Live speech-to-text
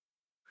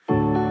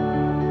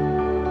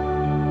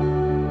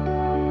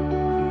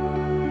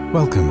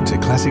Welcome to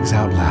Classics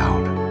Out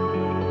Loud.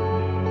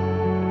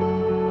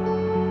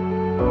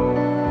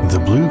 The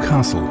Blue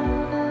Castle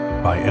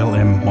by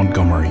L.M.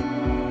 Montgomery.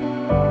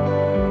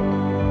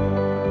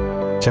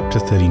 Chapter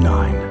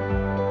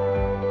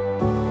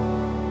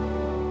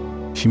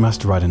 39. She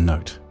must write a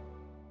note.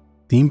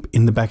 The imp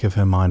in the back of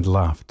her mind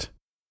laughed.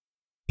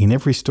 In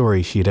every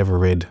story she had ever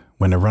read,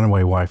 when a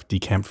runaway wife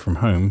decamped from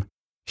home,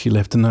 she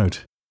left a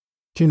note,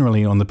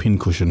 generally on the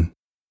pincushion.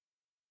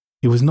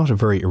 It was not a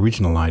very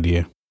original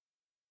idea,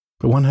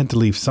 but one had to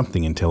leave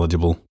something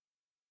intelligible.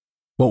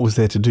 What was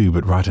there to do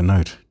but write a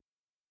note?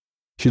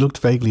 She looked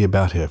vaguely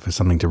about her for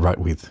something to write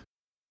with.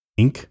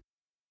 Ink?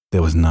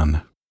 There was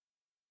none.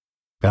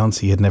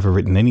 Valancy had never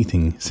written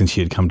anything since she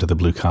had come to the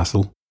Blue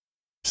Castle,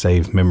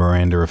 save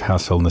memoranda of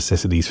household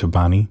necessities for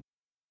Barney.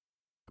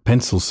 A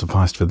pencil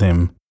sufficed for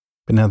them,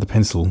 but now the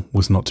pencil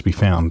was not to be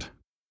found.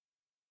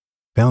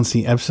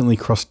 Valancy absently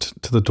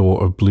crossed to the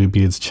door of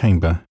Bluebeard's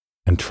chamber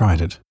and tried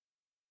it.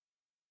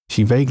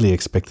 She vaguely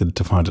expected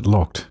to find it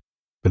locked,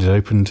 but it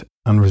opened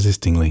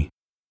unresistingly.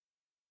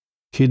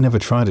 She had never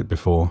tried it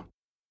before,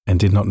 and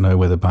did not know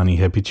whether Barney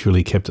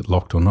habitually kept it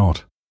locked or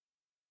not.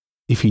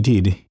 If he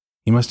did,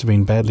 he must have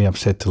been badly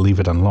upset to leave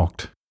it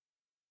unlocked.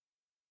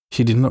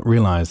 She did not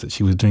realize that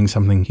she was doing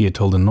something he had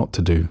told her not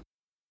to do.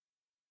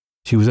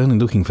 She was only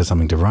looking for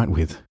something to write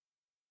with.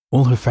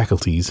 All her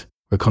faculties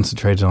were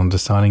concentrated on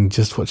deciding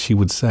just what she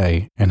would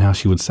say and how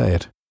she would say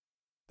it.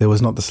 There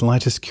was not the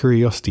slightest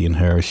curiosity in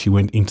her as she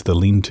went into the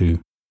lean-to.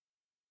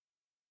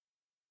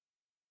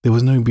 There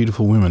was no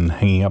beautiful women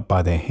hanging up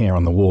by their hair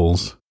on the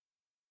walls.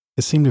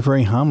 It seemed a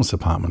very harmless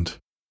apartment,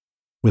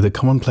 with a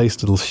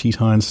commonplace little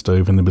sheet-iron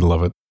stove in the middle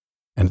of it,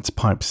 and its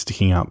pipes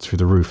sticking out through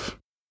the roof.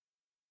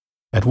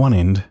 At one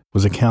end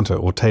was a counter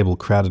or table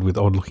crowded with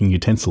odd-looking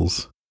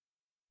utensils,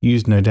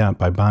 used no doubt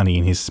by Barney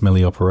in his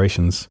smelly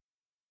operations.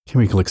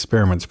 Chemical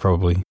experiments,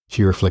 probably,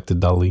 she reflected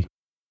dully.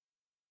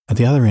 At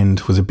the other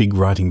end was a big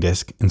writing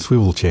desk and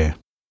swivel chair.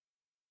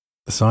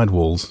 The side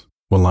walls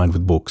were lined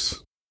with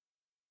books.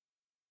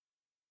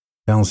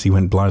 Valancy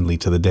went blindly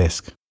to the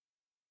desk.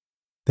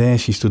 There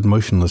she stood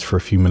motionless for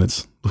a few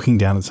minutes, looking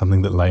down at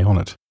something that lay on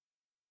it.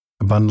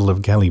 A bundle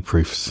of galley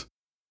proofs.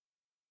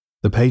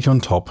 The page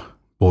on top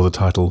bore the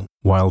title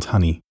Wild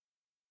Honey,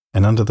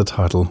 and under the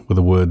title were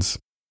the words,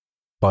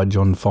 by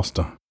John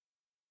Foster.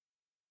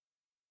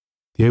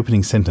 The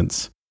opening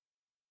sentence,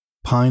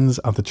 "Pines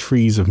are the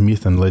trees of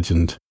myth and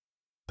legend.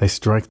 They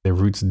strike their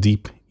roots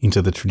deep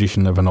into the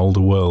tradition of an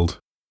older world,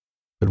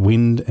 but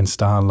wind and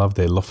star love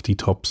their lofty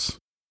tops.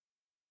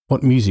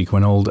 What music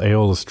when old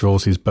Aeolus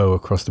draws his bow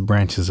across the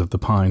branches of the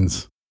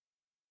pines."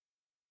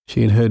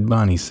 She had heard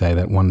Barney say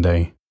that one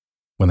day,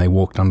 when they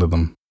walked under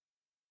them.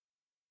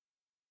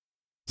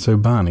 So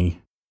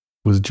Barney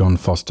was John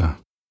Foster.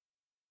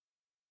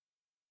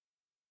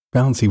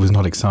 Valancy was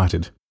not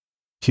excited.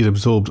 She had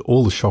absorbed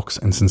all the shocks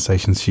and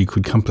sensations she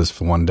could compass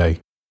for one day.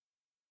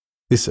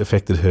 This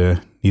affected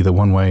her neither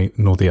one way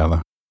nor the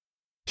other.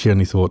 She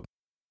only thought,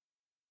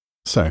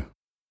 "So,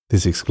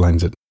 this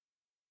explains it."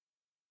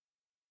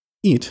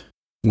 It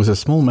was a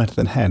small matter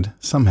that had,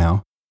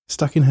 somehow,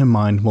 stuck in her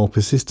mind more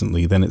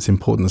persistently than its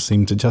importance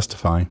seemed to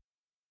justify.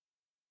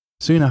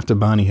 Soon after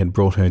Barney had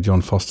brought her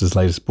John Foster's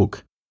latest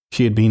book,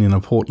 she had been in a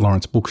Port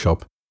Lawrence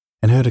bookshop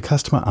and heard a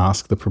customer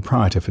ask the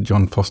proprietor for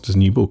John Foster's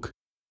new book.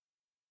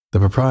 The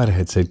proprietor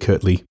had said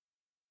curtly,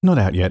 "Not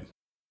out yet.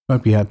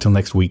 Won't be out till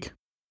next week."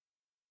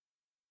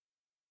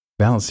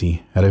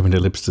 Valancy had opened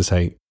her lips to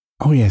say,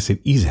 "Oh yes, it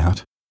is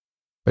out,"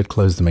 but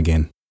closed them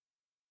again.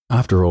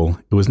 After all,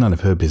 it was none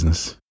of her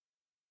business.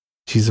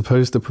 She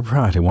supposed the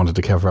proprietor wanted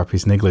to cover up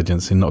his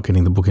negligence in not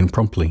getting the book in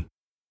promptly.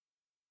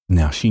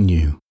 Now she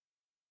knew.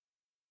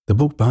 The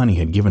book Barney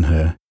had given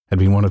her had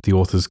been one of the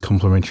author's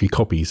complimentary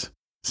copies,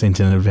 sent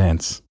in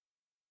advance.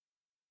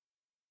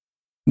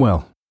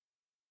 Well,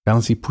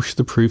 Valancy pushed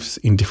the proofs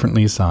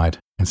indifferently aside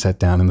and sat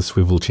down in the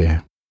swivel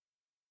chair.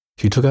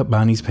 She took up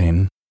Barney's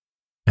pen,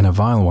 and a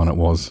vile one it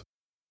was,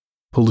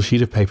 pulled a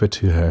sheet of paper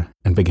to her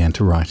and began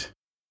to write.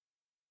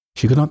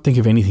 She could not think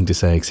of anything to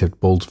say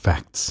except bald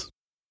facts.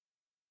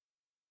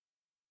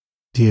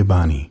 Dear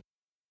Barney,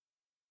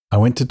 I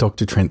went to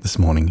Dr. Trent this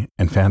morning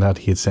and found out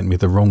he had sent me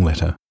the wrong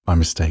letter by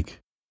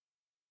mistake.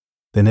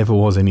 There never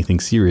was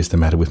anything serious the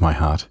matter with my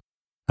heart,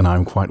 and I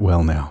am quite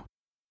well now.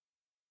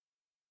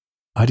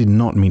 I did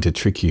not mean to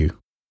trick you.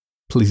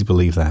 Please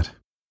believe that.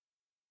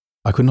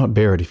 I could not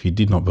bear it if you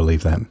did not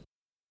believe that.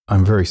 I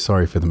am very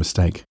sorry for the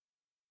mistake.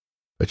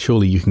 But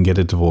surely you can get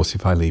a divorce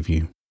if I leave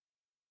you.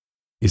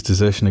 Is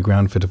desertion a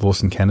ground for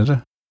divorce in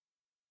Canada?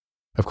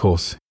 Of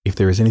course, if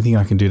there is anything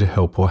I can do to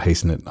help or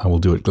hasten it, I will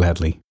do it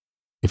gladly,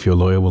 if your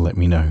lawyer will let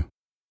me know.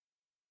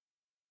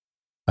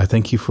 I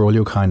thank you for all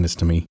your kindness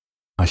to me.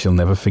 I shall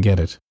never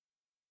forget it.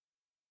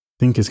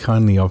 Think as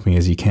kindly of me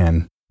as you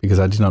can, because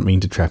I did not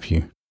mean to trap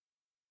you.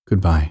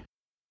 Goodbye.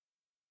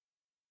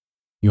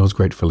 Yours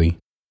gratefully,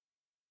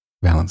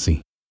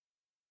 Valancy.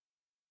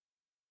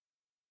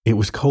 It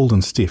was cold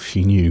and stiff,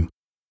 she knew,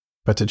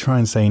 but to try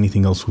and say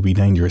anything else would be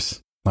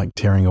dangerous, like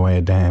tearing away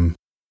a dam.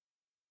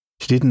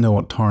 She didn't know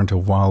what torrent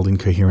of wild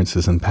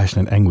incoherences and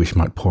passionate anguish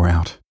might pour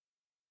out.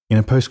 In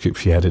a postscript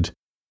she added,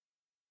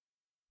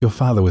 "Your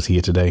father was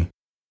here today.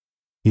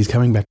 He is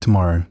coming back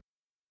tomorrow.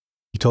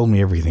 He told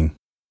me everything.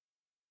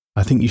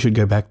 I think you should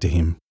go back to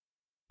him.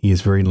 He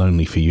is very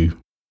lonely for you."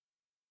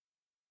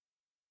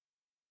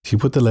 She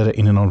put the letter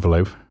in an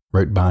envelope,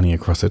 wrote Barney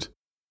across it,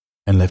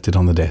 and left it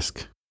on the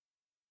desk.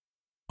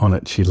 On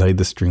it she laid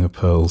the string of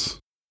pearls.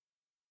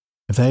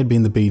 If they had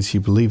been the beads she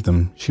believed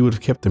them, she would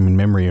have kept them in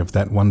memory of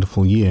that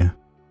wonderful year.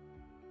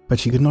 But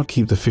she could not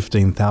keep the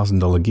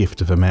 $15,000 gift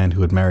of a man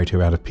who had married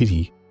her out of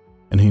pity,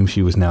 and whom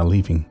she was now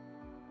leaving.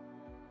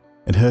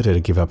 It hurt her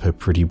to give up her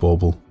pretty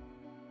bauble.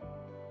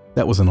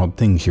 That was an odd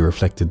thing, she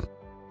reflected.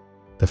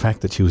 The fact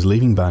that she was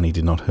leaving Barney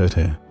did not hurt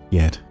her,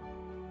 yet.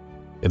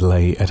 It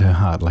lay at her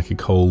heart like a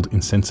cold,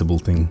 insensible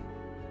thing.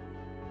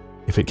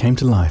 If it came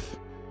to life,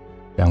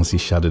 Valancy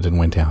shuddered and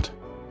went out.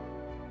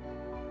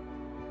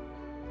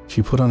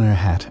 She put on her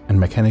hat and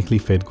mechanically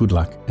fed Good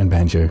Luck and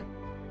Banjo.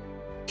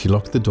 She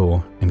locked the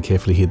door and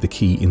carefully hid the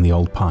key in the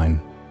old pine.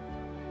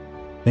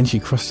 Then she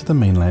crossed to the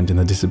mainland in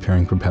the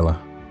disappearing propeller.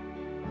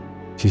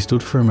 She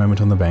stood for a moment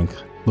on the bank,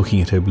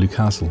 looking at her blue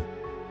castle.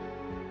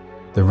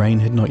 The rain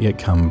had not yet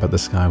come, but the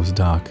sky was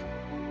dark,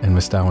 and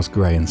Mistawis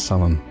grey and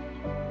sullen.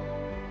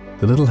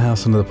 The little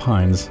house under the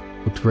pines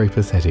looked very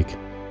pathetic,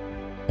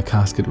 a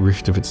casket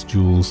rift of its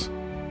jewels,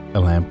 a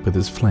lamp with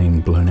its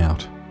flame blown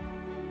out.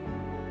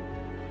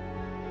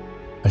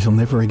 I shall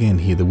never again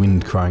hear the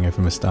wind crying over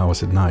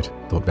Mistawis at night,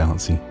 thought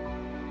Valancy.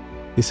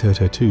 This hurt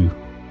her too.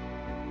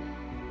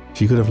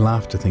 She could have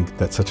laughed to think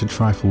that such a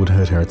trifle would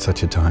hurt her at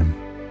such a time.